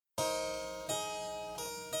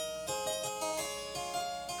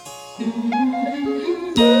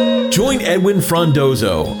Join Edwin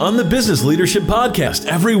Frondozo on the Business Leadership Podcast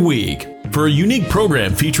every week for a unique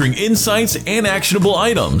program featuring insights and actionable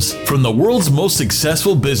items from the world's most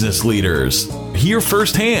successful business leaders. Hear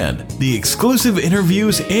firsthand the exclusive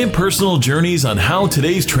interviews and personal journeys on how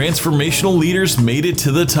today's transformational leaders made it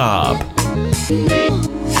to the top.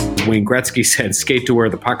 Wayne Gretzky said, skate to where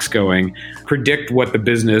the puck's going, predict what the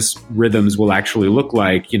business rhythms will actually look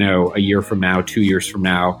like, a year from now, 2 years from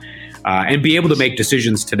now, and be able to make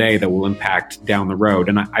decisions today that will impact down the road.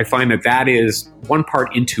 And I find that is one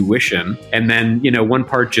part intuition and then, one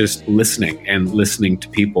part just listening to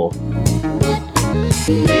people.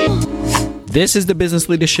 This is the Business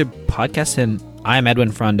Leadership Podcast, and I'm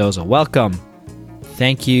Edwin Frondozo. Welcome.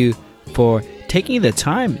 Thank you for taking the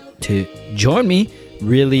time to join me.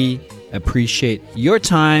 Really appreciate your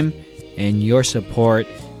time and your support.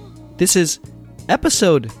 This is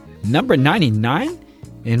episode number 99,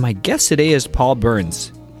 and my guest today is Paul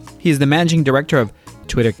Burns. He is the Managing Director of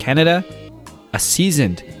Twitter Canada, a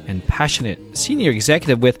seasoned and passionate senior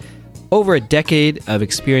executive with over a decade of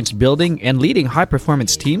experience building and leading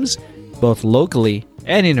high-performance teams, both locally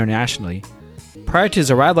and internationally. Prior to his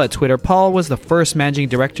arrival at Twitter, Paul was the first Managing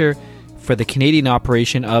Director for the Canadian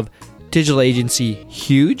operation of digital agency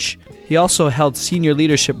Huge. He also held senior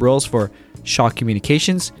leadership roles for Shaw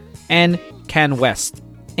Communications and CanWest.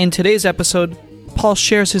 In today's episode, Paul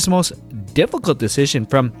shares his most difficult decision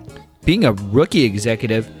from being a rookie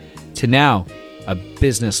executive to now a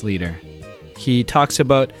business leader. He talks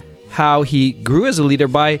about how he grew as a leader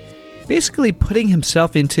by basically putting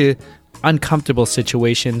himself into uncomfortable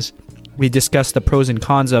situations. We discuss the pros and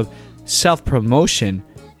cons of self-promotion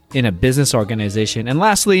in a business organization. And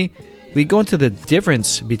lastly, we go into the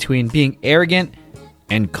difference between being arrogant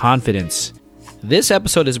and confidence. This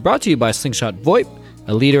episode is brought to you by Slingshot VoIP,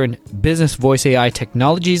 a leader in business voice AI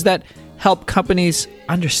technologies that help companies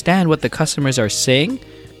understand what the customers are saying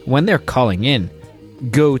when they're calling in.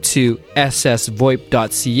 Go to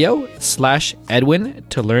ssvoip.co/Edwin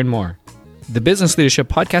to learn more. The Business Leadership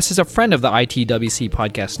Podcast is a friend of the ITWC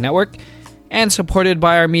Podcast Network and supported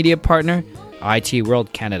by our media partner, IT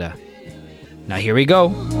World Canada. Now here we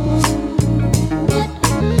go.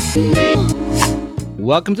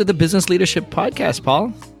 Welcome to the Business Leadership Podcast,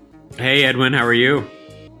 Paul. Hey, Edwin, how are you?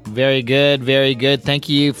 Very good, very good. Thank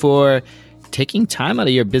you for taking time out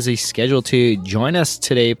of your busy schedule to join us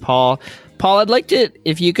today, Paul. Paul, I'd like to,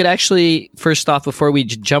 if you could actually, first off, before we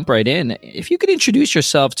jump right in, if you could introduce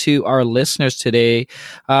yourself to our listeners today,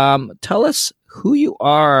 tell us who you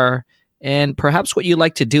are and perhaps what you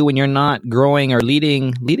like to do when you're not growing or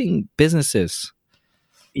leading businesses.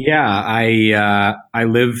 Yeah, I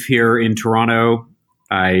live here in Toronto.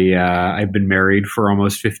 I've been married for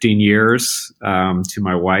almost 15 years to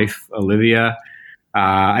my wife, Olivia.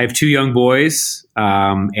 I have two young boys,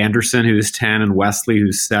 Anderson, who's 10, and Wesley,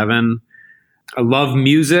 who's 7. I love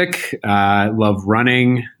music, love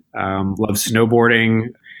running, love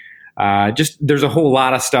snowboarding. Just there's a whole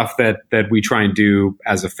lot of stuff that we try and do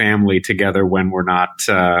as a family together when we're not,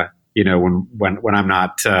 when I'm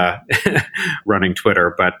not running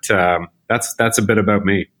Twitter. But that's a bit about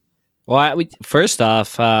me. Well, first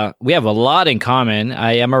off, we have a lot in common.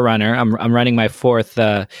 I am a runner. I'm running my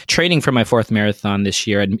training for my 4th marathon this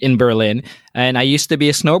year in Berlin, and I used to be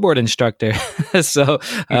a snowboard instructor. So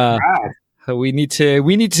we need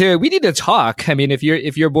to talk. I mean, if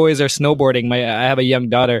your boys are snowboarding, I have a young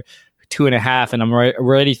daughter, 2.5, and I'm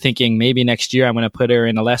already thinking maybe next year I'm going to put her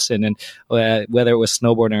in a lesson, and whether it was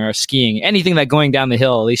snowboarding or skiing, anything that going down the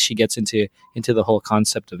hill, at least she gets into the whole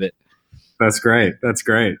concept of it. That's great.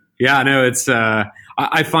 Yeah, no, it's,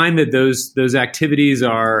 I find that those activities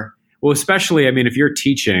are, well, especially, I mean, if you're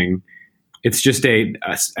teaching, it's just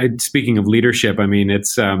speaking of leadership, I mean,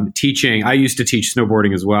 it's teaching. I used to teach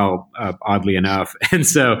snowboarding as well, oddly enough. And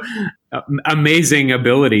so amazing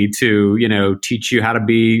ability to, teach you how to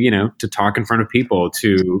be, to talk in front of people,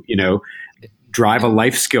 to, drive a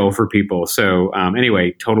life skill for people. So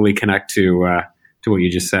anyway, totally connect to what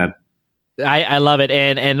you just said. I love it.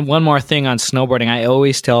 And one more thing on snowboarding, I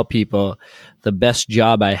always tell people the best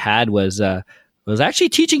job I had was actually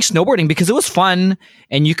teaching snowboarding because it was fun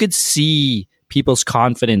and you could see people's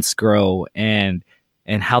confidence grow and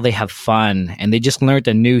how they have fun and they just learned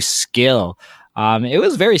a new skill. It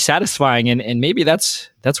was very satisfying and maybe that's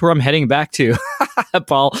where I'm heading back to,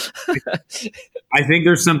 Paul. I think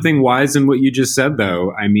there's something wise in what you just said,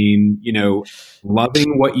 though. I mean,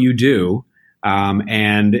 loving what you do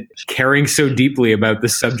and caring so deeply about the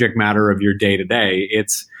subject matter of your day to day,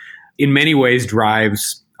 it's in many ways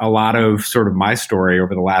drives a lot of sort of my story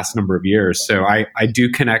over the last number of years. So I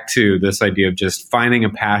do connect to this idea of just finding a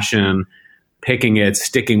passion, picking it,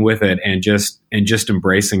 sticking with it, and just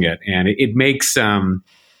embracing it. And it makes,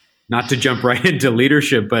 not to jump right into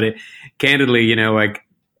leadership, but candidly, like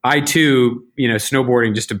I too,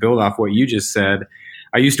 snowboarding, just to build off what you just said,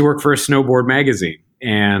 I used to work for a snowboard magazine,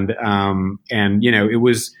 and it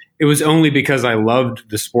was only because I loved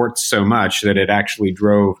the sport so much that it actually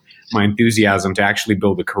drove my enthusiasm to actually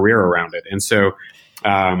build a career around it. And so,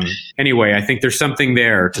 anyway, I think there's something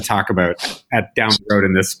there to talk about down the road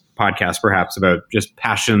in this podcast, perhaps, about just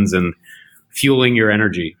passions and fueling your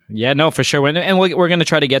energy. Yeah, no, for sure. And we're going to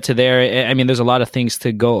try to get to there. I mean, there's a lot of things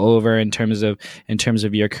to go over in terms of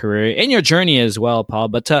your career and your journey as well, Paul.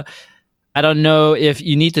 But I don't know if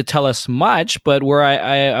you need to tell us much, but where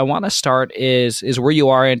I want to start is where you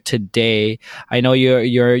are today. I know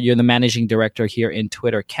you're the managing director here in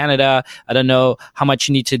Twitter Canada. I don't know how much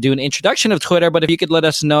you need to do an introduction of Twitter, but if you could let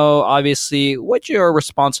us know, obviously, what your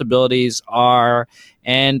responsibilities are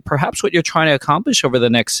and perhaps what you're trying to accomplish over the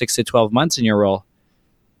next 6 to 12 months in your role.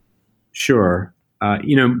 Sure.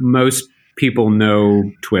 Most people know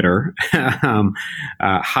Twitter,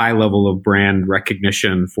 high level of brand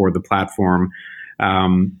recognition for the platform. At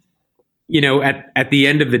the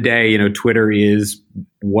end of the day, Twitter is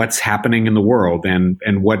what's happening in the world and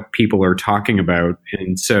what people are talking about.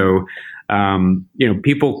 And so,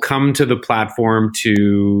 people come to the platform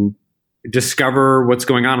to discover what's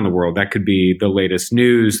going on in the world. That could be the latest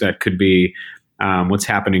news. That could be what's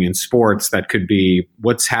happening in sports. That could be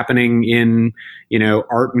what's happening in,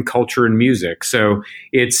 art and culture and music. So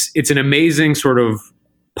it's an amazing sort of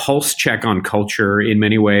pulse check on culture in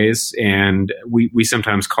many ways. And we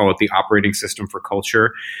sometimes call it the operating system for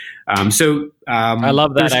culture. I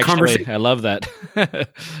love that, actually. I love that.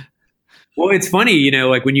 Well, it's funny,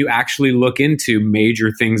 like when you actually look into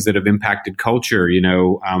major things that have impacted culture,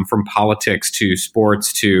 from politics to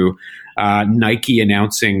sports to Nike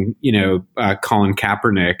announcing, Colin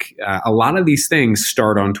Kaepernick, a lot of these things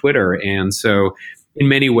start on Twitter. And so in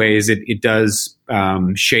many ways, it does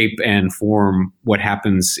shape and form what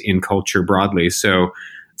happens in culture broadly. So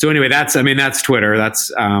anyway, that's Twitter.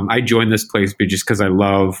 I joined this place just because I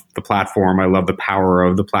love the platform. I love the power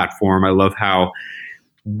of the platform. I love how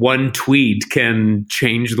one tweet can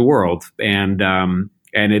change the world. And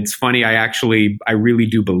it's funny. I really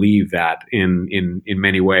do believe that in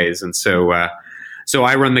many ways. And so I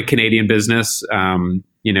run the Canadian business.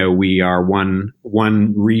 We are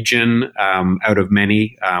one region out of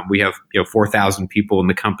many. We have 4,000 people in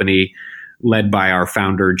the company, led by our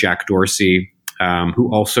founder Jack Dorsey,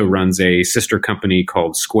 who also runs a sister company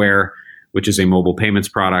called Square, which is a mobile payments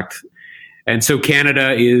product. And so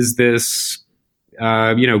Canada is this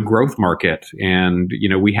growth market. And,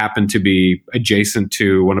 we happen to be adjacent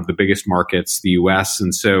to one of the biggest markets, the US.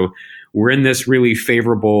 And so we're in this really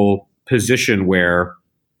favorable position where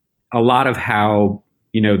a lot of how,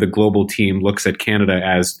 the global team looks at Canada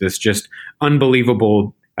as this just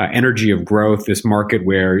unbelievable energy of growth, this market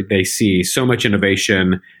where they see so much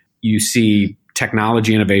innovation. You see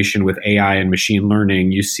technology innovation with AI and machine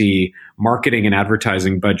learning. You see marketing and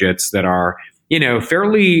advertising budgets that are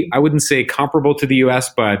fairly, I wouldn't say comparable to the US,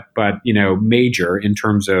 but major in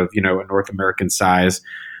terms of, a North American size.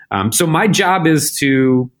 So my job is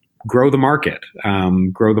to grow the market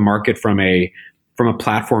from a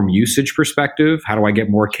platform usage perspective. How do I get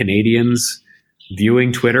more Canadians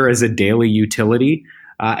viewing Twitter as a daily utility?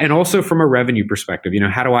 And also from a revenue perspective,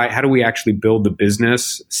 how do we actually build the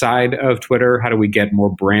business side of Twitter? How do we get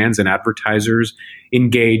more brands and advertisers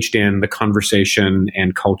engaged in the conversation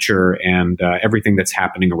and culture and everything that's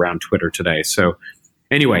happening around Twitter today? So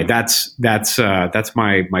anyway, that's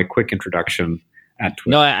my quick introduction at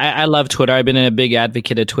Twitter. No, I love Twitter. I've been a big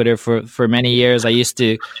advocate of Twitter for many years. I used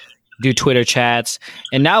to do Twitter chats.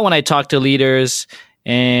 And now when I talk to leaders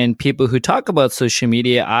and people who talk about social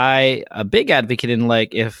media, a big advocate in,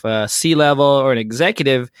 like, if a C-level or an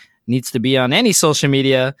executive needs to be on any social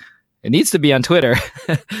media, it needs to be on Twitter.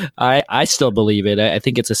 I still believe it. I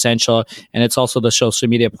think it's essential. And it's also the social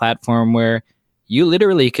media platform where you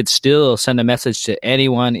literally could still send a message to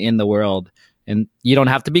anyone in the world. And you don't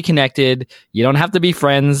have to be connected. You don't have to be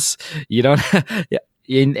friends. You don't,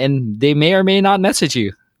 and they may or may not message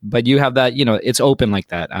you. But you have that, it's open like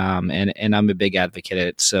that. And I'm a big advocate of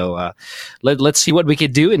it. So let's see what we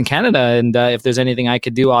could do in Canada. And if there's anything I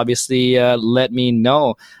could do, obviously, let me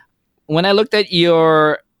know. When I looked at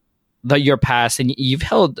your past, and you've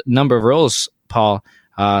held a number of roles, Paul,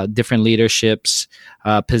 different leaderships,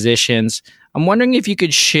 positions, I'm wondering if you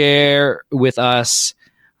could share with us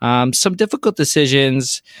some difficult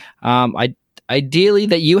decisions. ideally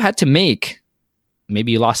that you had to make.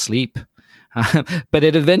 Maybe you lost sleep, but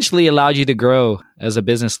it eventually allowed you to grow as a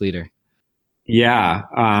business leader. Yeah.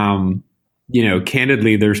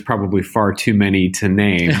 Candidly, there's probably far too many to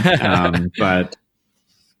name. But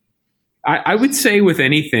I would say with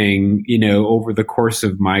anything, over the course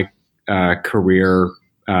of my career,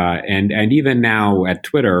 and even now at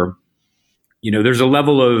Twitter, there's a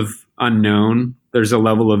level of unknown, there's a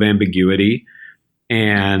level of ambiguity,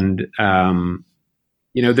 and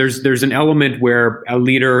there's an element where a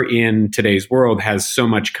leader in today's world has so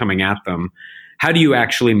much coming at them. How do you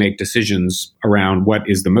actually make decisions around what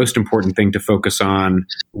is the most important thing to focus on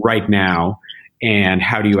right now? And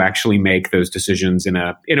how do you actually make those decisions in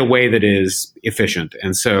a way that is efficient?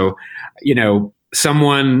 And so,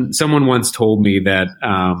 someone once told me that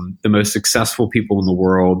the most successful people in the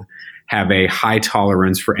world have a high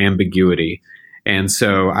tolerance for ambiguity. And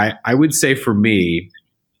so I would say for me,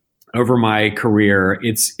 over my career,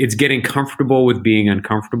 it's getting comfortable with being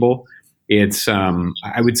uncomfortable. It's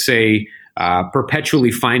I would say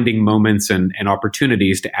perpetually finding moments and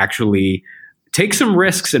opportunities to actually take some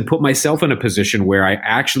risks and put myself in a position where I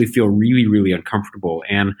actually feel really, really uncomfortable.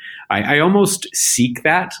 And I almost seek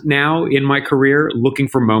that now in my career, looking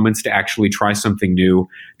for moments to actually try something new,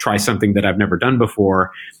 try something that I've never done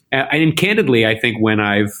before. And candidly, I think when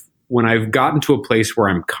I've gotten to a place where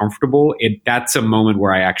I'm comfortable, that's a moment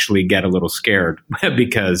where I actually get a little scared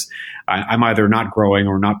because I'm either not growing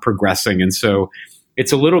or not progressing. And so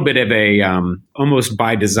it's a little bit of a almost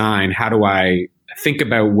by design, how do I think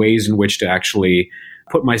about ways in which to actually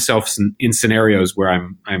put myself in scenarios where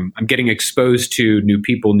I'm getting exposed to new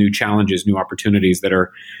people, new challenges, new opportunities that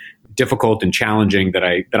are difficult and challenging that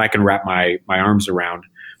I can wrap my arms around.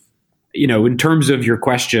 In terms of your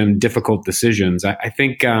question, difficult decisions, I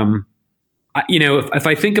think, if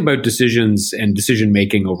I think about decisions and decision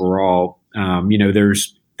making overall,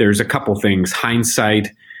 there's a couple things. Hindsight,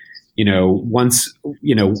 once,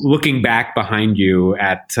 looking back behind you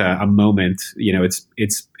at a moment,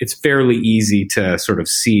 it's fairly easy to sort of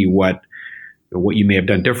see what you may have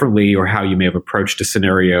done differently or how you may have approached a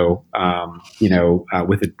scenario,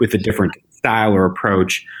 with a different style or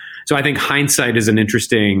approach. So I think hindsight is an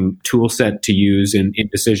interesting tool set to use in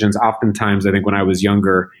decisions. Oftentimes, I think when I was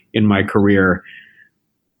younger in my career,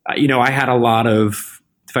 I had a lot of,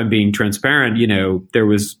 if I'm being transparent, there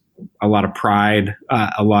was a lot of pride,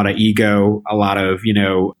 a lot of ego, a lot of,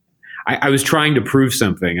 I was trying to prove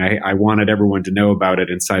something. I wanted everyone to know about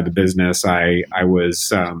it inside the business. I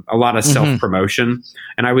was a lot of self-promotion.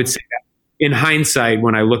 And I would say that in hindsight,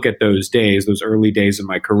 when I look at those days, those early days in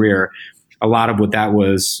my career, a lot of what that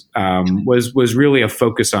was really a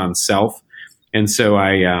focus on self. And so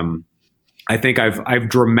I think I've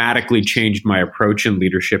dramatically changed my approach in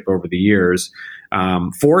leadership over the years.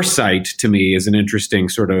 Foresight to me is an interesting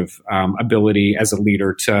sort of ability as a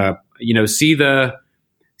leader to see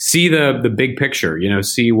the big picture,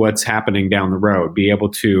 see what's happening down the road, be able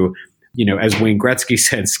to, as Wayne Gretzky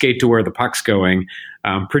said, skate to where the puck's going,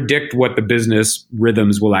 predict what the business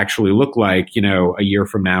rhythms will actually look like, a year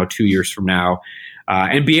from now, 2 years from now,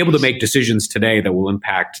 and be able to make decisions today that will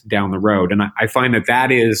impact down the road. And I find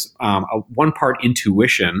that is one part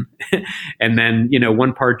intuition and then,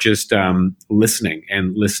 one part just listening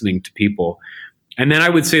to people. And then I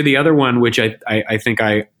would say the other one, which I think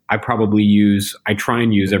I probably I try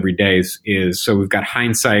and use every day is so we've got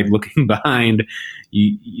hindsight, looking behind,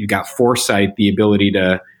 you got foresight, the ability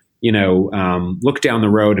to, look down the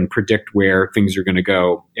road and predict where things are going to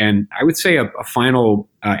go. And I would say a final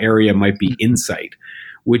area might be insight,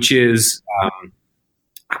 which is,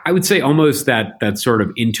 I would say almost that sort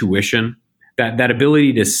of intuition, that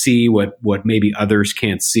ability to see what maybe others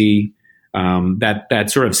can't see, that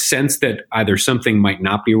sort of sense that either something might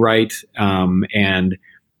not be right, and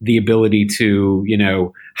the ability to,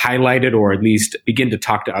 highlight it or at least begin to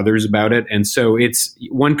talk to others about it. And so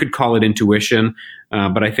one could call it intuition,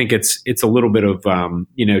 but I think it's a little bit of,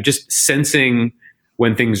 just sensing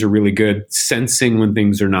when things are really good, sensing when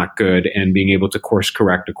things are not good, and being able to course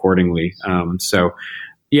correct accordingly.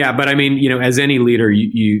 Yeah, but I mean, as any leader,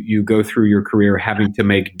 you go through your career having to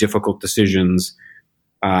make difficult decisions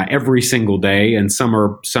every single day, and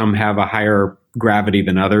some have a higher gravity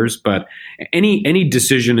than others. But any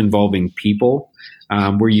decision involving people,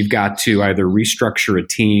 where you've got to either restructure a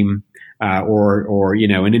team, or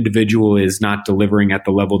an individual is not delivering at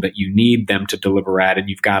the level that you need them to deliver at, and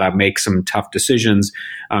you've got to make some tough decisions.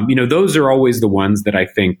 Those are always the ones that I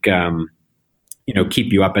think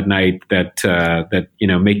keep you up at night. That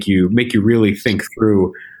make you really think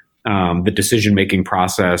through the decision making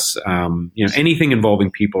process. Anything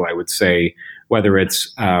involving people, I would say, whether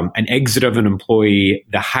it's an exit of an employee,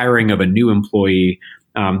 the hiring of a new employee,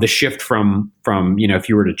 the shift from if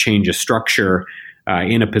you were to change a structure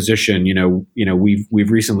in a position, we've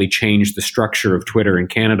recently changed the structure of Twitter in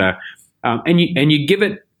Canada, and you give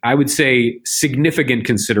it, I would say, significant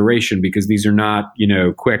consideration, because these are not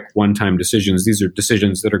quick one-time decisions. These are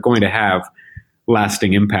decisions that are going to have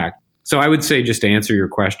lasting impact. So I would say, just to answer your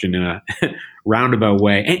question in a roundabout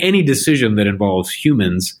way, any decision that involves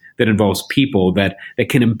humans, that involves people, that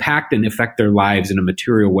can impact and affect their lives in a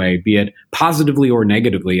material way, be it positively or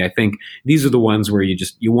negatively, I think these are the ones where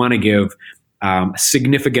you want to give a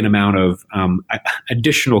significant amount of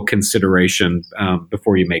additional consideration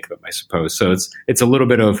before you make them, I suppose. So it's a little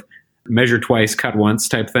bit of measure twice, cut once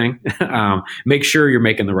type thing. Make sure you're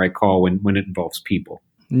making the right call when it involves people.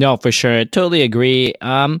 No, for sure. I totally agree.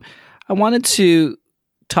 I wanted to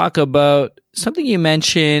talk about something you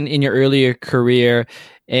mentioned in your earlier career,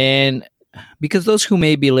 and because those who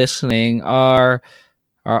may be listening are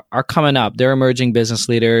coming up, they're emerging business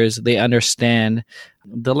leaders. They understand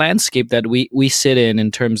the landscape that we sit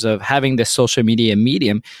in terms of having this social media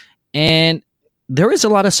medium, and there is a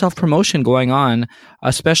lot of self-promotion going on,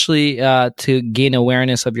 especially to gain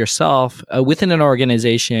awareness of yourself within an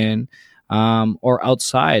organization or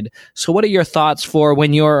outside. So what are your thoughts for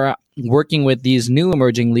when you're working with these new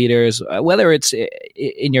emerging leaders, whether it's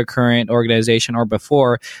in your current organization or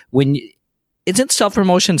before, isn't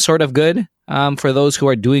self-promotion sort of good for those who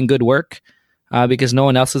are doing good work because no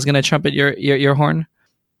one else is going to trumpet your horn?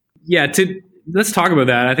 Yeah, let's talk about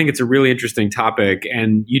that. I think it's a really interesting topic,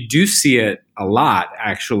 and you do see it a lot,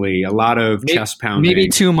 actually. A lot of chest pounding. Maybe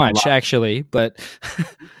too much, actually, but...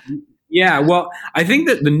 Yeah, well, I think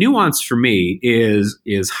that the nuance for me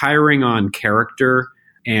is hiring on character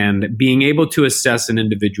and being able to assess an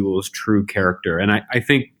individual's true character. And I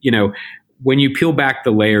think, when you peel back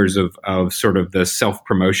the layers of sort of the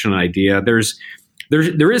self-promotion idea,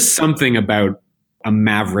 there is something about a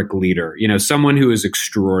maverick leader, someone who is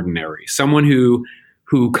extraordinary, someone who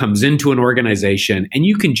comes into an organization and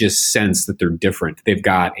you can just sense that they're different. They've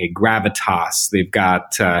got a gravitas.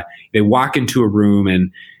 They walk into a room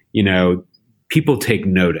and, people take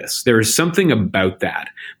notice. There is something about that.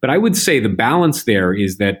 But I would say the balance there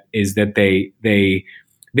is that they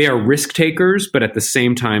are risk takers, but at the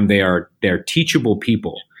same time they're teachable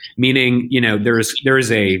people. Meaning, they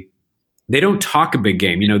don't talk a big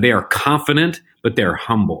game. They are confident, but they're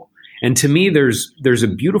humble. And to me, there's a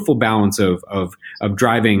beautiful balance of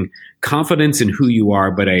driving confidence in who you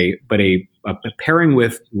are, but a pairing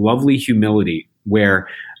with lovely humility, where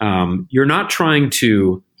you're not trying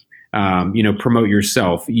to promote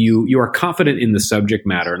yourself. You are confident in the subject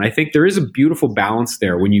matter, and I think there is a beautiful balance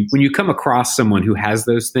there when you come across someone who has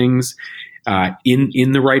those things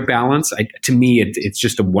in the right balance. To me, it's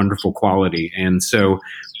just a wonderful quality. And so,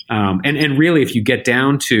 and really, if you get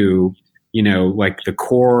down to like the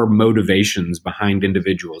core motivations behind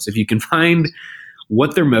individuals, if you can find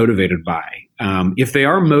what they're motivated by, if they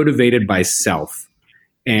are motivated by self,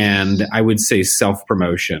 and I would say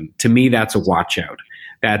self-promotion, to me, that's a watch out.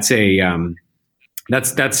 That's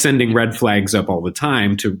that's sending red flags up all the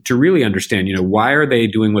time to really understand, why are they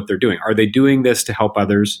doing what they're doing? Are they doing this to help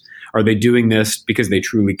others? Are they doing this because they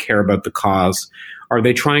truly care about the cause? Are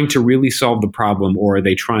they trying to really solve the problem, or are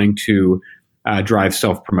they trying to drive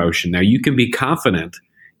self-promotion? Now, you can be confident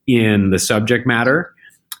in the subject matter,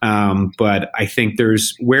 but I think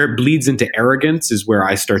where it bleeds into arrogance is where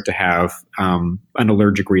I start to have an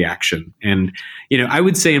allergic reaction. And, I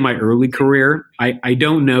would say in my early career, I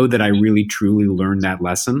don't know that I really truly learned that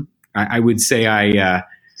lesson. I would say I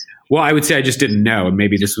just didn't know. And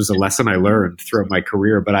maybe this was a lesson I learned throughout my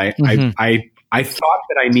career, but I thought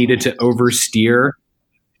that I needed to oversteer.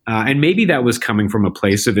 And maybe that was coming from a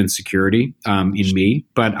place of insecurity in me,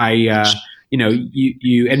 but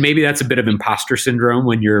you and maybe that's a bit of imposter syndrome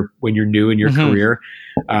when you're new in your career.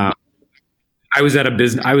 I was at a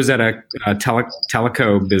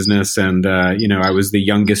teleco business, and I was the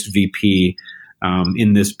youngest VP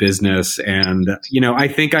in this business, and I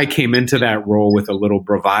think I came into that role with a little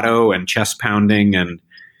bravado and chest pounding and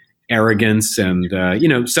arrogance and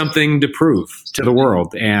something to prove to the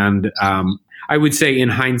world. And I would say, in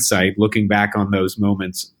hindsight, looking back on those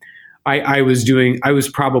moments, I was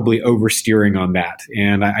probably oversteering on that.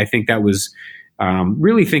 And I think that was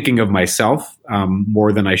really thinking of myself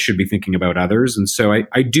more than I should be thinking about others. And so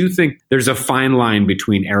I do think there's a fine line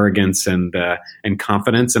between arrogance and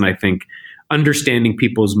confidence. And I think understanding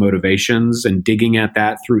people's motivations and digging at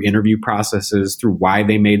that through interview processes, through why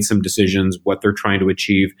they made some decisions, what they're trying to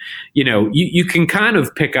achieve, you can kind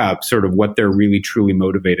of pick up sort of what they're really truly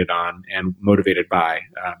motivated on and motivated by.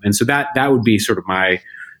 And so that would be sort of my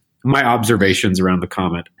observations around the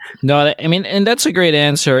comment. No, I mean, and that's a great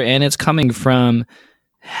answer. And it's coming from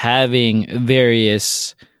having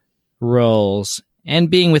various roles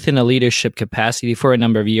and being within a leadership capacity for a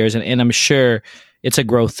number of years. And I'm sure it's a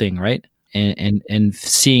growth thing, right? And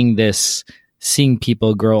seeing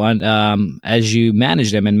people grow on as you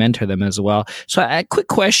manage them and mentor them as well. So a quick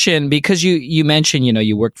question, because you mentioned,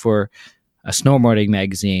 you worked for a snowboarding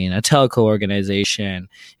magazine, a telco organization.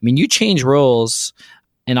 I mean, you change roles,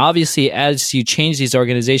 and obviously as you change these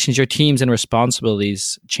organizations, your teams and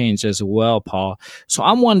responsibilities change as well, Paul. So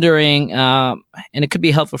I'm wondering, and it could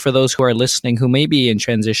be helpful for those who are listening who may be in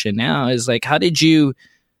transition now, is like, how did you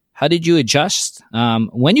adjust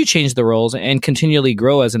when you change the roles and continually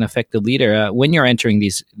grow as an effective leader when you're entering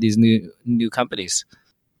these new companies?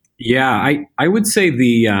 Yeah, I would say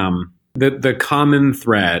the common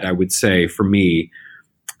thread, I would say for me,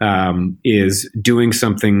 is doing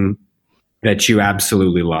something that you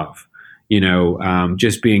absolutely love.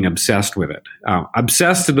 Just being obsessed with it,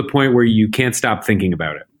 obsessed to the point where you can't stop thinking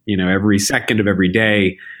about it. Every second of every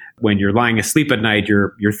day, when you're lying asleep at night,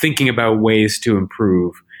 you're thinking about ways to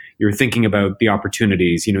improve. You're thinking about the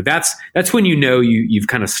opportunities. That's when you've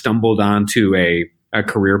kind of stumbled onto a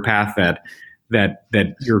career path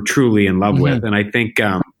that you're truly in love with. And I think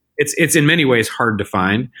it's in many ways hard to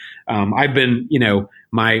find. I've been,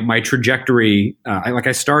 my trajectory.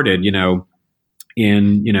 I started,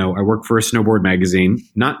 I worked for a snowboard magazine,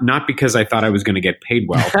 not because I thought I was going to get paid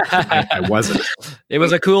well. I wasn't. It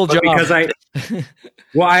was a cool job because I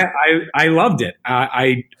loved it.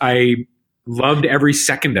 I loved every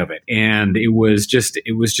second of it, and it was just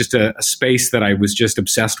a space that I was just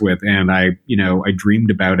obsessed with, and I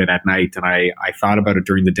dreamed about it at night, and I thought about it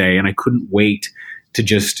during the day, and I couldn't wait to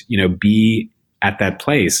just be at that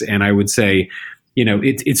place. And I would say,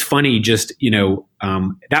 it's funny, just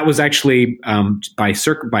that was actually by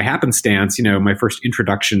happenstance, my first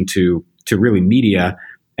introduction to really media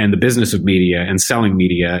and the business of media and selling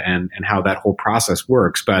media and how that whole process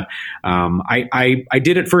works. But I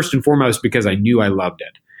did it first and foremost because I knew I loved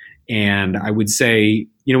it. And I would say,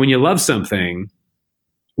 when you love something,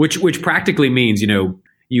 which practically means,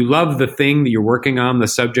 you love the thing that you're working on, the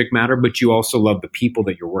subject matter, but you also love the people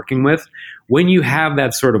that you're working with. When you have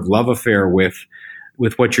that sort of love affair with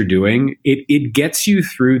what you're doing, it gets you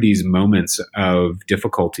through these moments of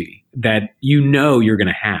difficulty that you're going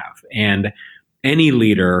to have. And any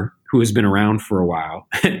leader who has been around for a while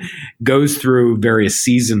goes through various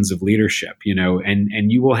seasons of leadership,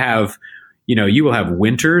 and you will have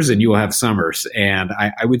winters and you will have summers. And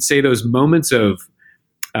I would say those moments of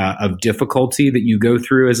difficulty that you go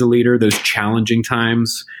through as a leader, those challenging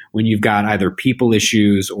times when you've got either people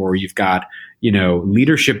issues or you've got,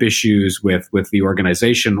 leadership issues with the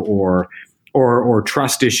organization or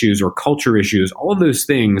trust issues or culture issues, all of those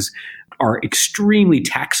things are extremely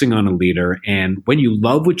taxing on a leader. And when you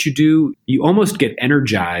love what you do, you almost get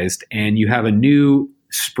energized and you have a new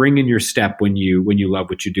spring in your step when you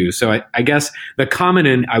love what you do. So I guess the common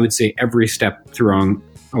in, I would say, every step along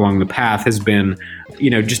the path has been,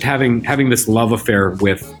 just having this love affair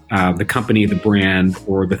with the company, the brand,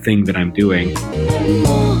 or the thing that I'm doing.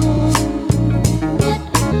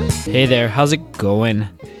 Hey there, how's it going?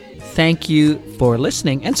 Thank you for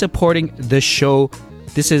listening and supporting the show.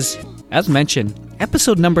 This is, as mentioned,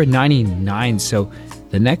 episode number 99. So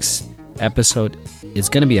the next episode is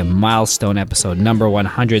going to be a milestone episode, number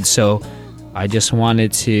 100. So I just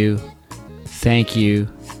wanted to thank you.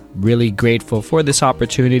 Really grateful for this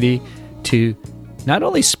opportunity to not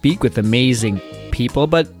only speak with amazing people,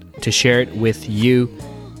 but to share it with you.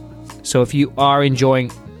 So if you are enjoying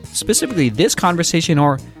specifically this conversation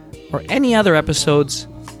or any other episodes,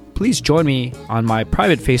 please join me on my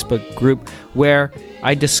private Facebook group where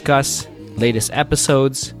I discuss latest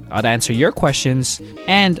episodes, I'd answer your questions,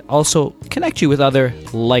 and also connect you with other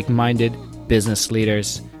like-minded business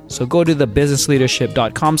leaders. So go to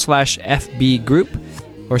thebusinessleadership.com/FB group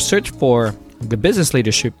or search for the Business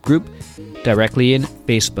Leadership Group directly in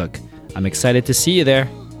Facebook. I'm excited to see you there.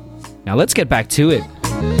 Now let's get back to it.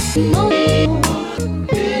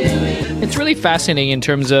 It's really fascinating in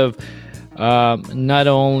terms of not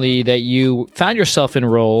only that you found yourself in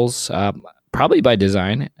roles, probably by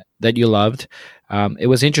design, that you loved. It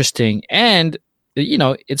was interesting. And,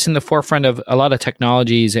 it's in the forefront of a lot of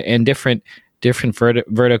technologies and different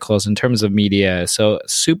verticals in terms of media. So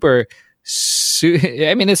super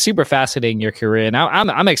I mean, it's super fascinating, your career, and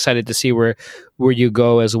I'm excited to see where you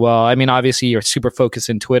go as well. I mean, obviously you're super focused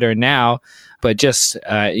in Twitter now, but just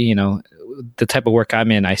the type of work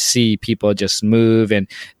I'm in, I see people just move and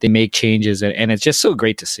they make changes, and it's just so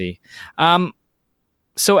great to see.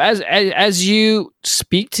 So as you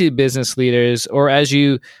speak to business leaders, or as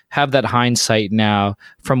you have that hindsight now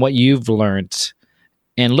from what you've learned,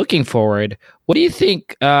 and looking forward, what do you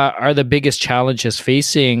think are the biggest challenges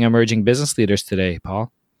facing emerging business leaders today,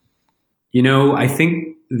 Paul? I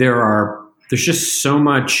think there's just so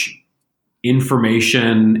much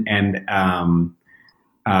information and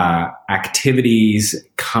activities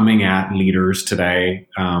coming at leaders today.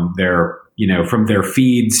 They're, from their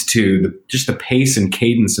feeds to just the pace and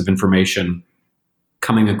cadence of information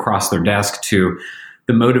coming across their desk, to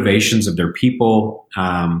the motivations of their people,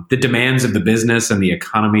 the demands of the business and the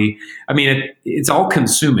economy. I mean, it's all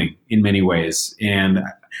consuming in many ways. And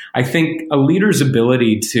I think a leader's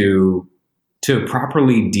ability to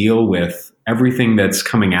properly deal with everything that's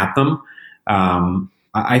coming at them,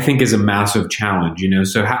 I think is a massive challenge.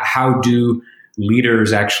 So how do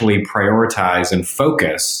leaders actually prioritize and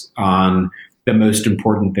focus on the most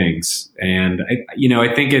important things? And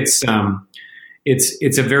I think it's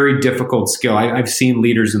a very difficult skill. I've seen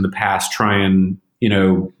leaders in the past try and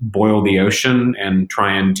boil the ocean and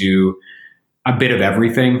try and do a bit of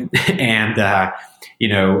everything, and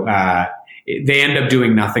they end up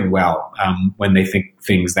doing nothing well when they think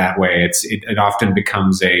things that way. It often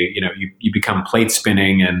becomes you become plate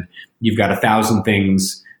spinning, and you've got 1,000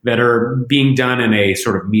 things that are being done in a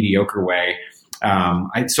sort of mediocre way.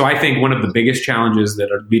 So I think one of the biggest challenges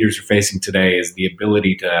that our leaders are facing today is the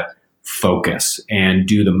ability to focus and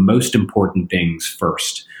do the most important things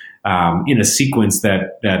first, in a sequence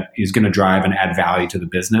that is going to drive and add value to the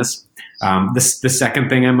business. The second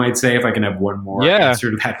thing I might say, if I can have one more answer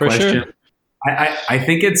to that question, sure. I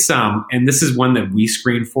think it's, and this is one that we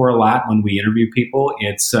screen for a lot when we interview people,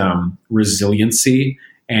 it's resiliency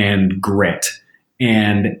and grit.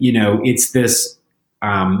 And, it's this,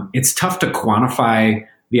 it's tough to quantify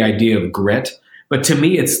the idea of grit, but to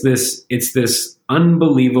me, it's this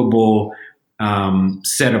unbelievable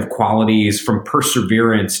set of qualities, from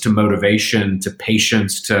perseverance to motivation to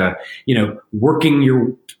patience to, working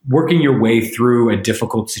your way through a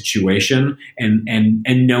difficult situation and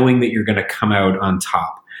knowing that you're going to come out on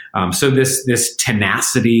top. So this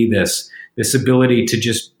tenacity, this ability to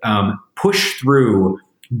just push through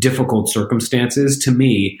difficult circumstances, to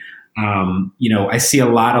me, I see a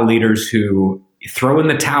lot of leaders who throw in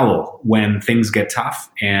the towel when things get tough,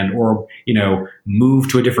 or move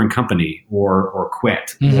to a different company or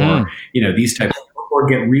quit, or these types of, or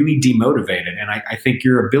get really demotivated. And I think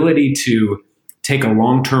your ability to take a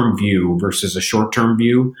long-term view versus a short-term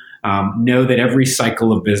view, know that every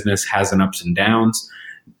cycle of business has an ups and downs.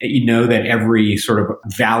 That every sort of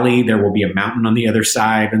valley, there will be a mountain on the other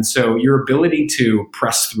side. And so your ability to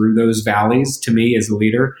press through those valleys, to me as a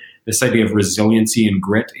leader, this idea of resiliency and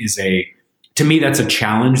grit to me, that's a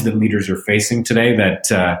challenge that leaders are facing today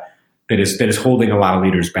that is holding a lot of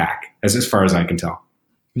leaders back, as far as I can tell.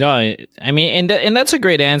 No, I mean, and that's a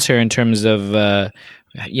great answer in terms of,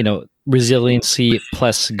 resiliency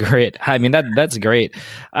plus grit. I mean, that's great.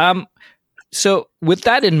 So with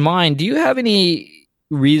that in mind, do you have any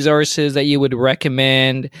resources that you would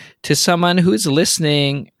recommend to someone who's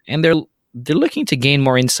listening and they're looking to gain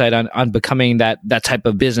more insight on becoming that type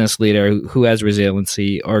of business leader who has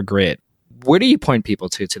resiliency or grit? Where do you point people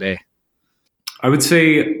to today? I would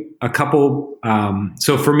say a couple.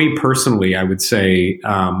 So for me personally, I would say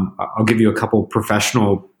I'll give you a couple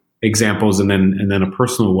professional examples and then a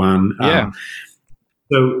personal one. Yeah.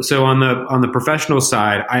 So on the professional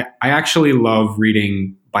side, I actually love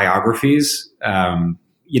reading biographies.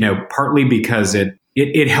 Partly because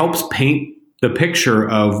it helps paint the picture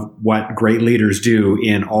of what great leaders do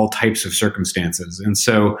in all types of circumstances. And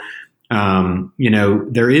so,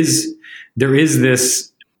 there is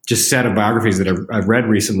this just set of biographies that I've read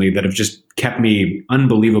recently that have just kept me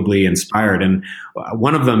unbelievably inspired. And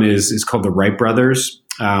one of them is called The Wright Brothers,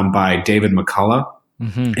 by David McCullough.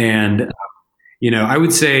 Mm-hmm. And, I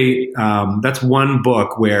would say that's one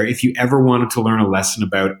book where if you ever wanted to learn a lesson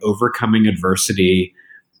about overcoming adversity,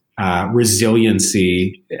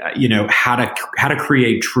 resiliency, how to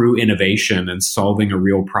create true innovation and solving a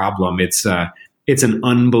real problem, it's an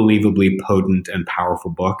unbelievably potent and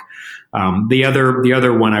powerful book. The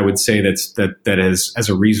other one I would say that is as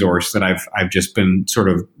a resource that I've just been sort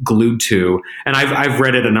of glued to, and I've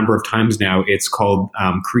read it a number of times now. It's called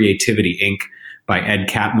Creativity Inc. by Ed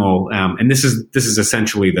Catmull, and this is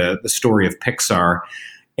essentially the story of Pixar.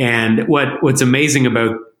 And what's amazing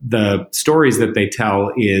about the stories that they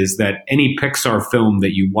tell is that any Pixar film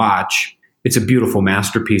that you watch, it's a beautiful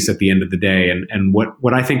masterpiece at the end of the day. And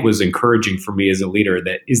what I think was encouraging for me as a leader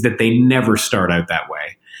is that they never start out that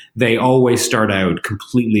way. They always start out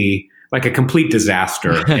completely like a complete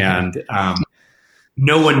disaster. And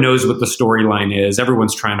no one knows what the storyline is.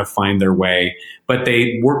 Everyone's trying to find their way, but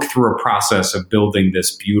they work through a process of building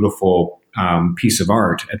this beautiful piece of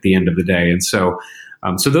art at the end of the day. And so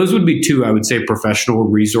those would be two, I would say, professional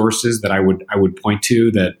resources that I would point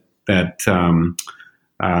to that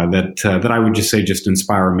I would just say just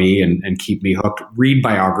inspire me and keep me hooked. Read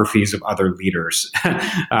biographies of other leaders,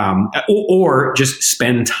 or just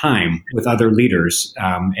spend time with other leaders.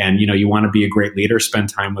 And you want to be a great leader, spend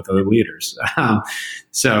time with other leaders.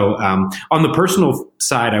 So on the personal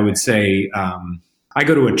side, I would say I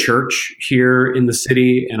go to a church here in the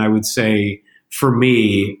city, and I would say for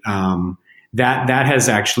me that has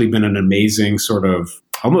actually been an amazing sort of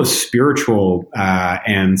almost spiritual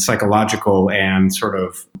and psychological and sort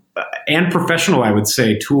of and professional, I would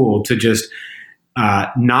say, tool to just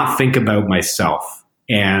not think about myself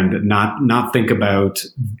and not think about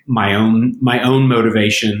my own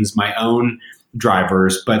motivations, my own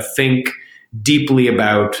drivers, but think deeply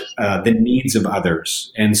about the needs of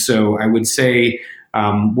others. And so I would say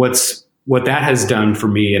what that has done for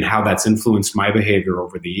me and how that's influenced my behavior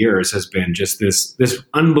over the years has been just this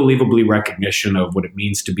unbelievably recognition of what it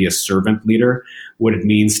means to be a servant leader, what it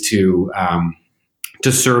means to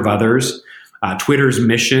serve others. Twitter's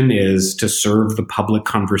mission is to serve the public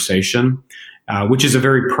conversation, which is a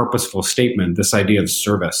very purposeful statement. This idea of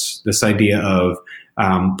service, this idea of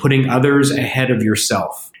putting others ahead of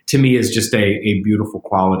yourself, to me is just a beautiful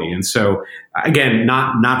quality. And so again,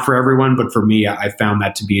 not for everyone, but for me, I found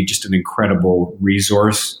that to be just an incredible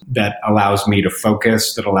resource that allows me to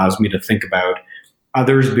focus, that allows me to think about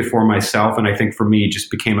others before myself. And I think for me, it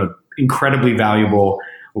just became an incredibly valuable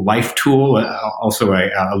life tool, also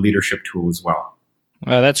a leadership tool as well.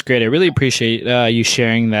 Well, that's great. I really appreciate you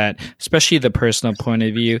sharing that, especially the personal point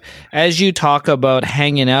of view. As you talk about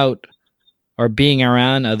hanging out or being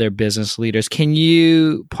around other business leaders, can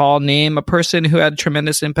you, Paul, name a person who had a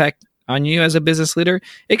tremendous impact on you as a business leader?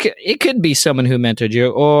 It could be someone who mentored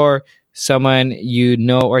you or someone you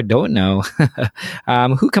know or don't know.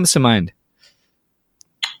 Who comes to mind?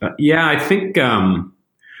 I think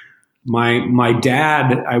my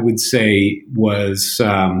dad, I would say, was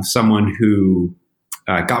someone who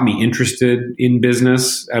got me interested in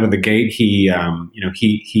business out of the gate. He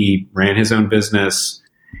ran his own business.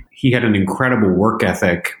 He had an incredible work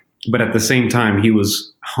ethic, but at the same time, he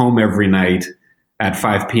was home every night at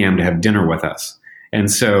 5 p.m. to have dinner with us.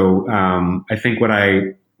 And so I think what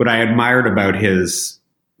I admired about his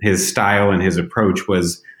style and his approach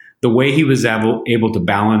was the way he was able to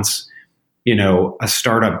balance, a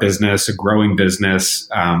startup business, a growing business,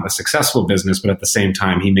 a successful business, but at the same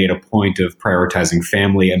time, he made a point of prioritizing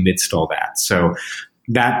family amidst all that. So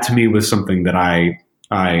that to me was something that I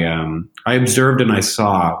observed and I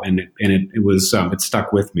saw, and it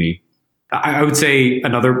stuck with me. I would say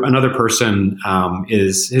another person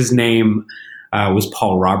is his name was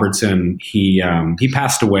Paul Robertson. He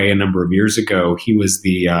passed away a number of years ago. He was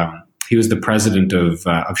the president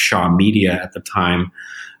of Shaw Media at the time,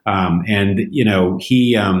 and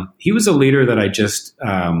he was a leader that I just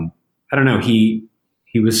I don't know. He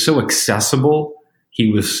was so accessible.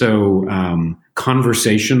 He was so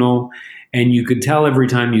conversational. And you could tell every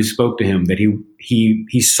time you spoke to him that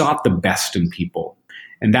he sought the best in people.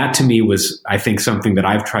 And that to me was, I think, something that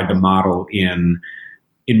I've tried to model in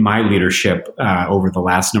my leadership over the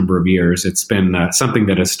last number of years. It's been something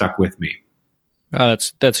that has stuck with me. Oh,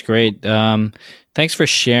 that's great. Thanks for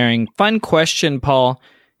sharing. Fun question, Paul.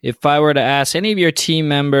 If I were to ask any of your team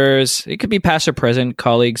members, it could be past or present,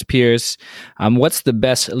 colleagues, peers, what's the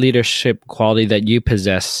best leadership quality that you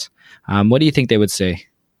possess? What do you think they would say?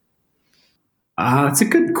 It's a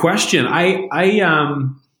good question. I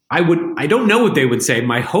don't know what they would say.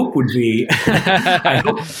 My hope would be,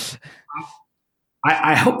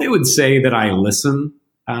 I hope they would say that I listen.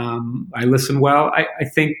 I listen well. I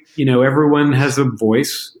think, everyone has a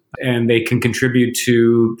voice and they can contribute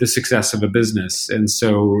to the success of a business. And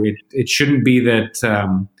so it shouldn't be that,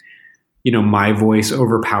 my voice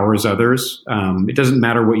overpowers others. It doesn't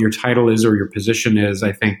matter what your title is or your position is.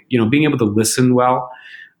 I think, being able to listen well,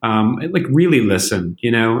 really listen,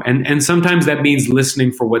 and sometimes that means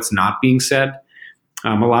listening for what's not being said.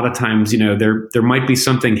 A lot of times, there might be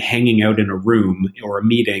something hanging out in a room or a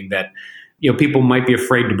meeting that, people might be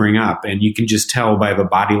afraid to bring up, and you can just tell by the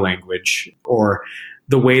body language or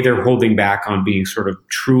the way they're holding back on being sort of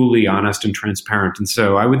truly honest and transparent. And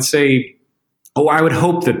so I would say Oh, I would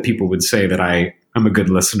hope that people would say that I'm a good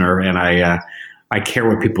listener and I care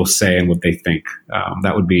what people say and what they think.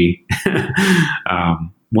 That would be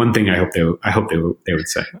one thing I hope they would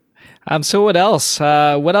say. So what else?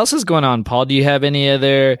 What else is going on, Paul? Do you have any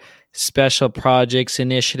other special projects,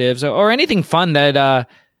 initiatives, or anything fun that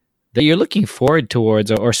that you're looking forward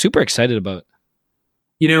towards or super excited about?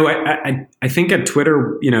 I think at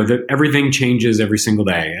Twitter, that everything changes every single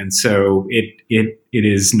day, and so it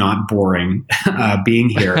is not boring being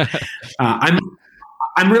here.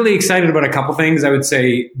 I'm really excited about a couple things. I would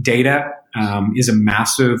say data is a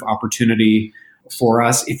massive opportunity for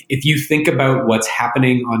us. If you think about what's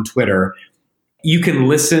happening on Twitter, you can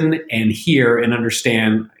listen and hear and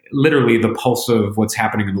understand literally the pulse of what's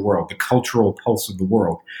happening in the world, the cultural pulse of the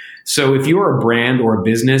world. So if you're a brand or a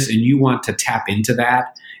business and you want to tap into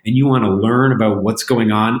that and you want to learn about what's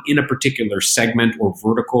going on in a particular segment or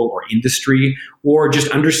vertical or industry, or just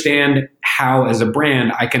understand how as a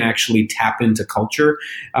brand I can actually tap into culture,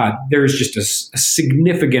 there's just a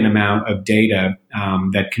significant amount of data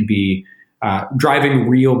that can be driving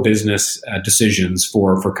real business decisions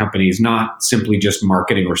for companies, not simply just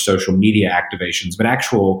marketing or social media activations, but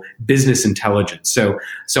actual business intelligence. So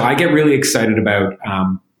I get really excited about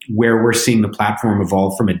where we're seeing the platform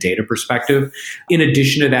evolve from a data perspective. In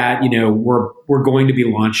addition to that, we're going to be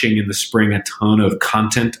launching in the spring a ton of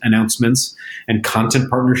content announcements and content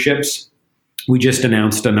partnerships. We just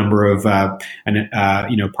announced a number of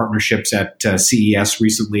partnerships at CES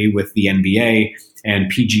recently with the NBA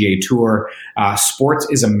and PGA Tour. Sports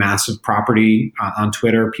is a massive property on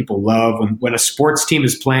Twitter. People love when a sports team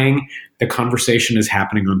is playing, the conversation is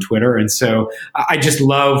happening on Twitter. And so I just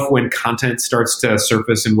love when content starts to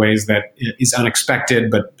surface in ways that is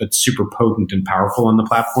unexpected, but super potent and powerful on the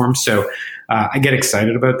platform. So I get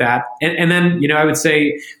excited about that. And then, I would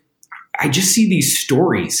say I just see these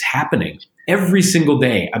stories happening every single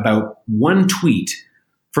day about one tweet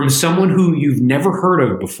from someone who you've never heard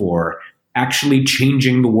of before actually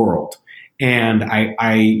changing the world. And I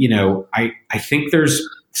think there's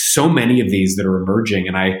so many of these that are emerging,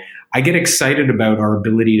 and I get excited about our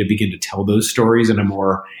ability to begin to tell those stories in a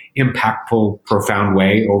more impactful, profound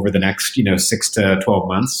way over the next 6 to 12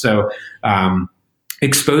 months. So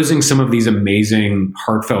exposing some of these amazing,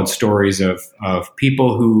 heartfelt stories of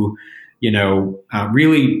people who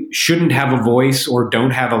really shouldn't have a voice or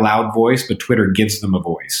don't have a loud voice, but Twitter gives them a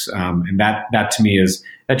voice. And that to me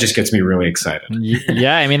that just gets me really excited.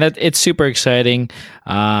 Yeah, I mean, it's super exciting.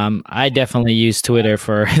 I definitely use Twitter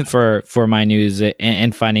for my news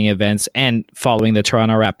and finding events and following the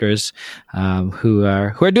Toronto Raptors, who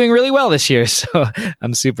are doing really well this year. So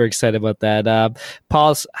I'm super excited about that.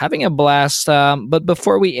 Paul's having a blast. But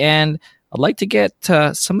before we end, I'd like to get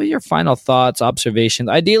some of your final thoughts, observations.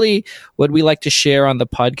 Ideally, what we like to share on the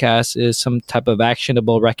podcast is some type of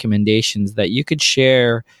actionable recommendations that you could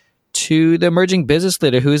share to the emerging business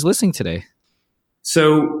leader who is listening today.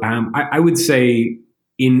 So I would say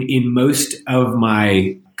in most of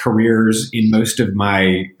my careers, in most of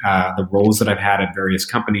my the roles that I've had at various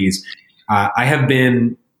companies, I have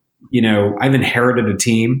been, I've inherited a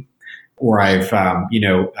team, or I've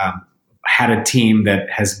had a team that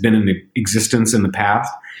has been in existence in the past.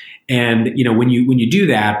 And when you do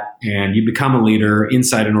that and you become a leader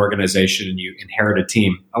inside an organization and you inherit a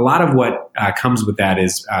team, a lot of what comes with that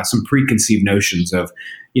is some preconceived notions of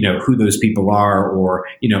who those people are, or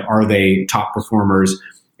are they top performers?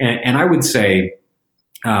 And I would say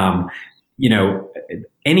any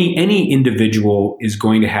individual is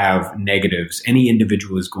going to have negatives. Any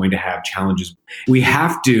individual is going to have challenges. We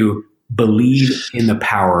have to believe in the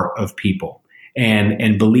power of people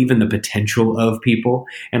and believe in the potential of people.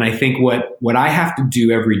 And I think what I have to do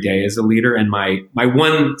every day as a leader, and my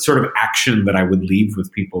one sort of action that I would leave with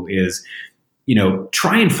people is,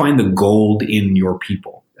 try and find the gold in your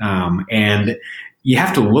people. And you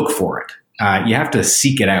have to look for it. You have to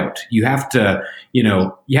seek it out. You have to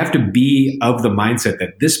be of the mindset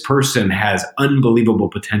that this person has unbelievable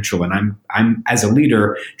potential, and I'm as a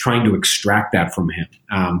leader trying to extract that from him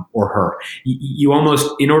or her. You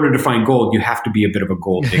almost, in order to find gold, you have to be a bit of a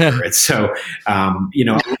gold digger. And so, a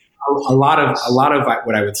lot of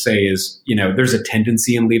what I would say is, there's a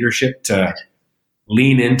tendency in leadership to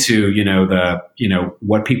lean into,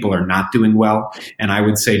 what people are not doing well. And I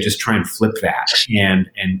would say just try and flip that and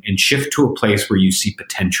shift to a place where you see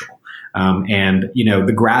potential.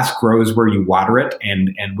 The grass grows where you water it.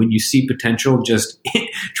 And when you see potential, just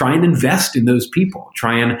try and invest in those people.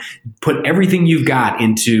 Try and put everything you've got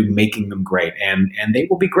into making them great, and they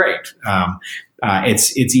will be great.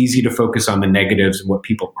 It's easy to focus on the negatives and what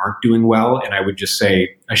people aren't doing well. And I would just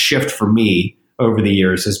say a shift for me over the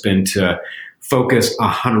years has been to focus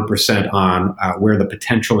 100% on where the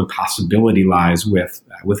potential and possibility lies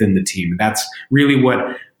within the team. That's really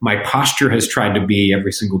what my posture has tried to be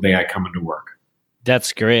every single day I come into work.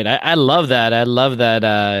 That's great. I love that. I love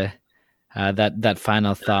that. That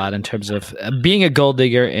final thought in terms of being a gold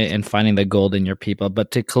digger and finding the gold in your people.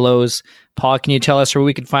 But to close, Paul, can you tell us where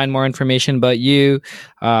we can find more information about you?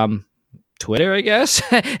 Twitter, I guess,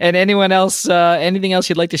 and anyone else, anything else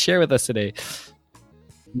you'd like to share with us today?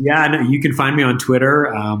 Yeah, no, you can find me on Twitter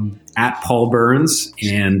at Paul Burns,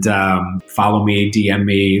 and follow me, DM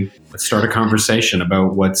me. Let's start a conversation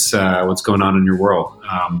about what's going on in your world.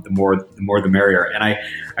 The more the merrier. And I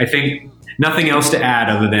think nothing else to add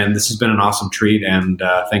other than this has been an awesome treat, and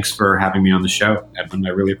thanks for having me on the show, Edwin. I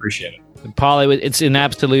really appreciate it. Paul, it's an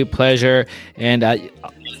absolute pleasure, and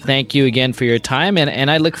thank you again for your time, and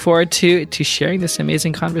I look forward to sharing this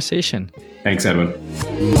amazing conversation. Thanks, Edwin.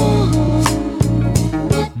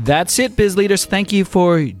 That's it, biz leaders. Thank you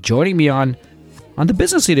for joining me on the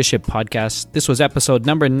Business Leadership Podcast. This was episode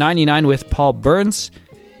number 99 with Paul Burns.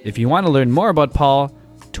 If you want to learn more about Paul,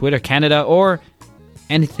 Twitter Canada, or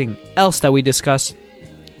anything else that we discuss,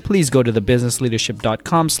 please go to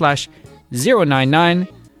thebusinessleadership.com/099.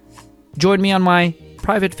 Join me on my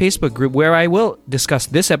private Facebook group where I will discuss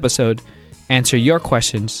this episode, answer your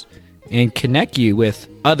questions, and connect you with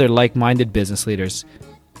other like-minded business leaders.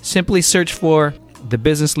 Simply search for the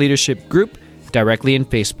Business Leadership Group directly in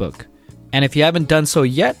Facebook. And if you haven't done so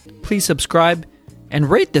yet, please subscribe and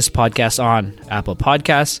rate this podcast on Apple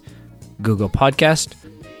Podcasts, Google Podcast,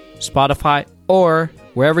 Spotify, or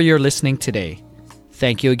wherever you're listening today.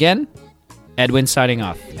 Thank you again. Edwin signing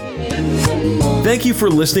off. Thank you for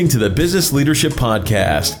listening to the Business Leadership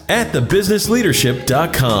Podcast at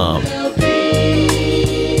thebusinessleadership.com.